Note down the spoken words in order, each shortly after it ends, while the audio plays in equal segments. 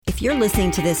If you're listening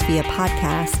to this via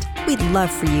podcast, we'd love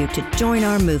for you to join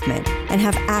our movement and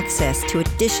have access to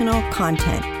additional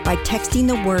content by texting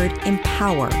the word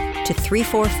EMPOWER to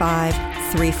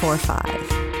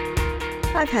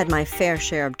 345-345. I've had my fair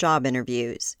share of job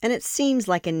interviews, and it seems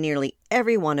like in nearly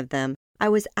every one of them, I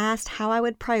was asked how I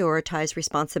would prioritize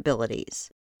responsibilities.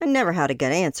 I never had a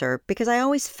good answer because I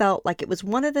always felt like it was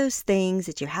one of those things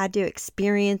that you had to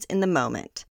experience in the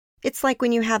moment. It's like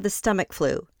when you have the stomach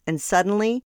flu, and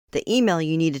suddenly, the email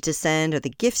you needed to send or the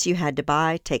gifts you had to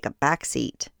buy take a back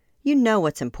seat. You know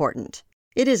what's important.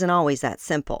 It isn't always that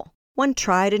simple. One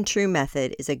tried and true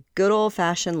method is a good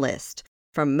old-fashioned list,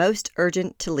 from most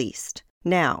urgent to least.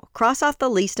 Now, cross off the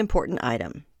least important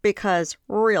item, because,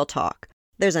 real talk,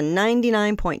 there's a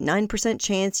 99.9%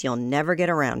 chance you'll never get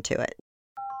around to it.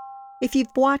 If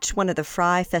you've watched one of the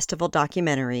Fry Festival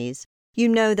documentaries, you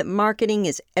know that marketing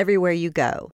is everywhere you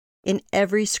go, in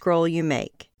every scroll you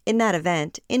make. In that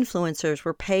event, influencers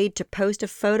were paid to post a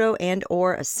photo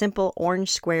and/or a simple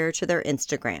orange square to their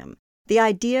Instagram. The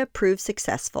idea proved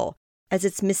successful, as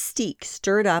its mystique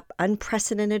stirred up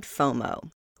unprecedented FOMO.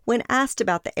 When asked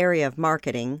about the area of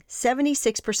marketing,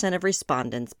 76% of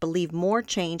respondents believe more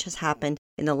change has happened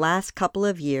in the last couple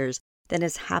of years than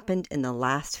has happened in the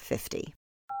last 50.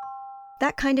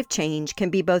 That kind of change can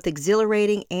be both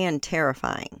exhilarating and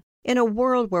terrifying. In a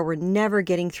world where we're never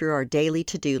getting through our daily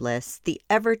to-do lists, the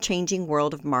ever-changing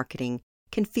world of marketing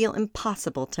can feel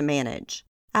impossible to manage.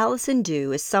 Allison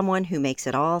Dew is someone who makes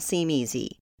it all seem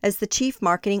easy. As the chief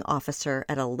marketing officer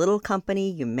at a little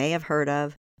company you may have heard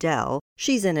of, Dell,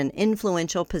 she's in an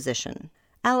influential position.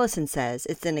 Allison says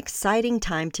it's an exciting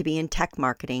time to be in tech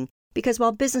marketing because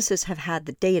while businesses have had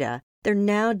the data, they're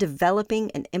now developing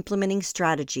and implementing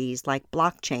strategies like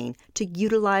blockchain to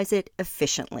utilize it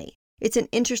efficiently. It's an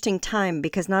interesting time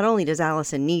because not only does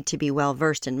Allison need to be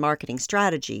well-versed in marketing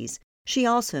strategies, she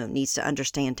also needs to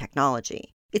understand technology.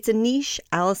 It's a niche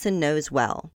Allison knows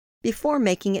well. Before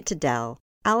making it to Dell,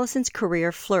 Allison's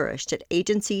career flourished at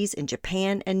agencies in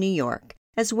Japan and New York,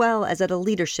 as well as at a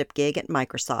leadership gig at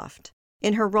Microsoft.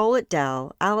 In her role at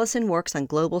Dell, Allison works on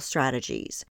global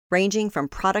strategies, ranging from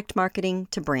product marketing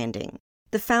to branding.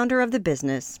 The founder of the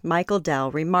business, Michael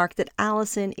Dell, remarked that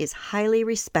Allison is highly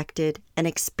respected and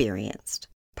experienced.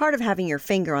 Part of having your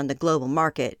finger on the global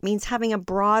market means having a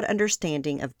broad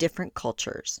understanding of different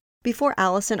cultures. Before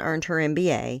Allison earned her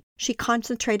MBA, she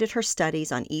concentrated her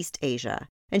studies on East Asia,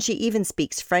 and she even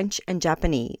speaks French and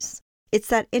Japanese. It's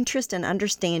that interest and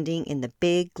understanding in the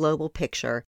big global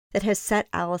picture that has set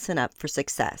Allison up for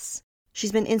success.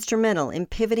 She's been instrumental in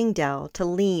pivoting Dell to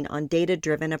lean on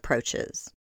data-driven approaches.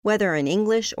 Whether in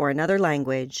English or another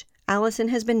language, Allison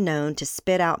has been known to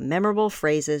spit out memorable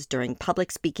phrases during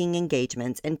public speaking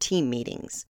engagements and team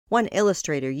meetings. One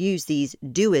illustrator used these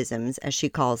Dewisms, as she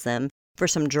calls them, for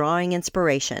some drawing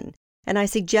inspiration, and I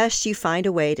suggest you find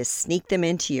a way to sneak them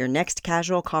into your next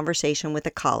casual conversation with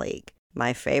a colleague.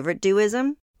 My favorite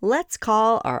Dewism? Let's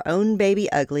call our own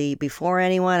baby ugly before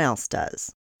anyone else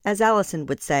does. As Allison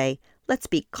would say, let's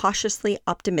be cautiously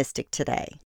optimistic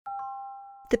today.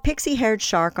 The pixie-haired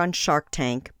shark on Shark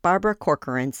Tank, Barbara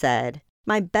Corcoran, said,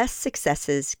 "My best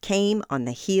successes came on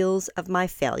the heels of my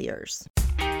failures."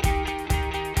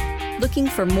 Looking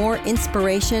for more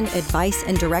inspiration, advice,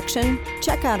 and direction?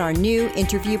 Check out our new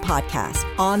interview podcast,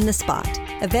 On the Spot,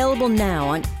 available now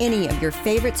on any of your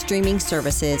favorite streaming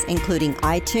services, including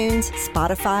iTunes,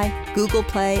 Spotify, Google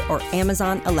Play, or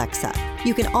Amazon Alexa.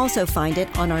 You can also find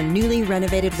it on our newly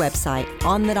renovated website,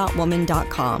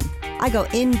 onthedotwoman.com. I go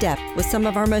in-depth with some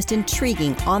of our most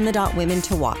intriguing on-the-dot women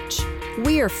to watch.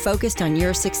 We are focused on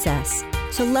your success,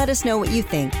 so let us know what you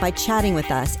think by chatting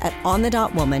with us at On the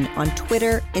Dot Woman on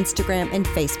Twitter, Instagram, and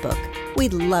Facebook.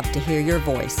 We'd love to hear your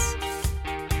voice.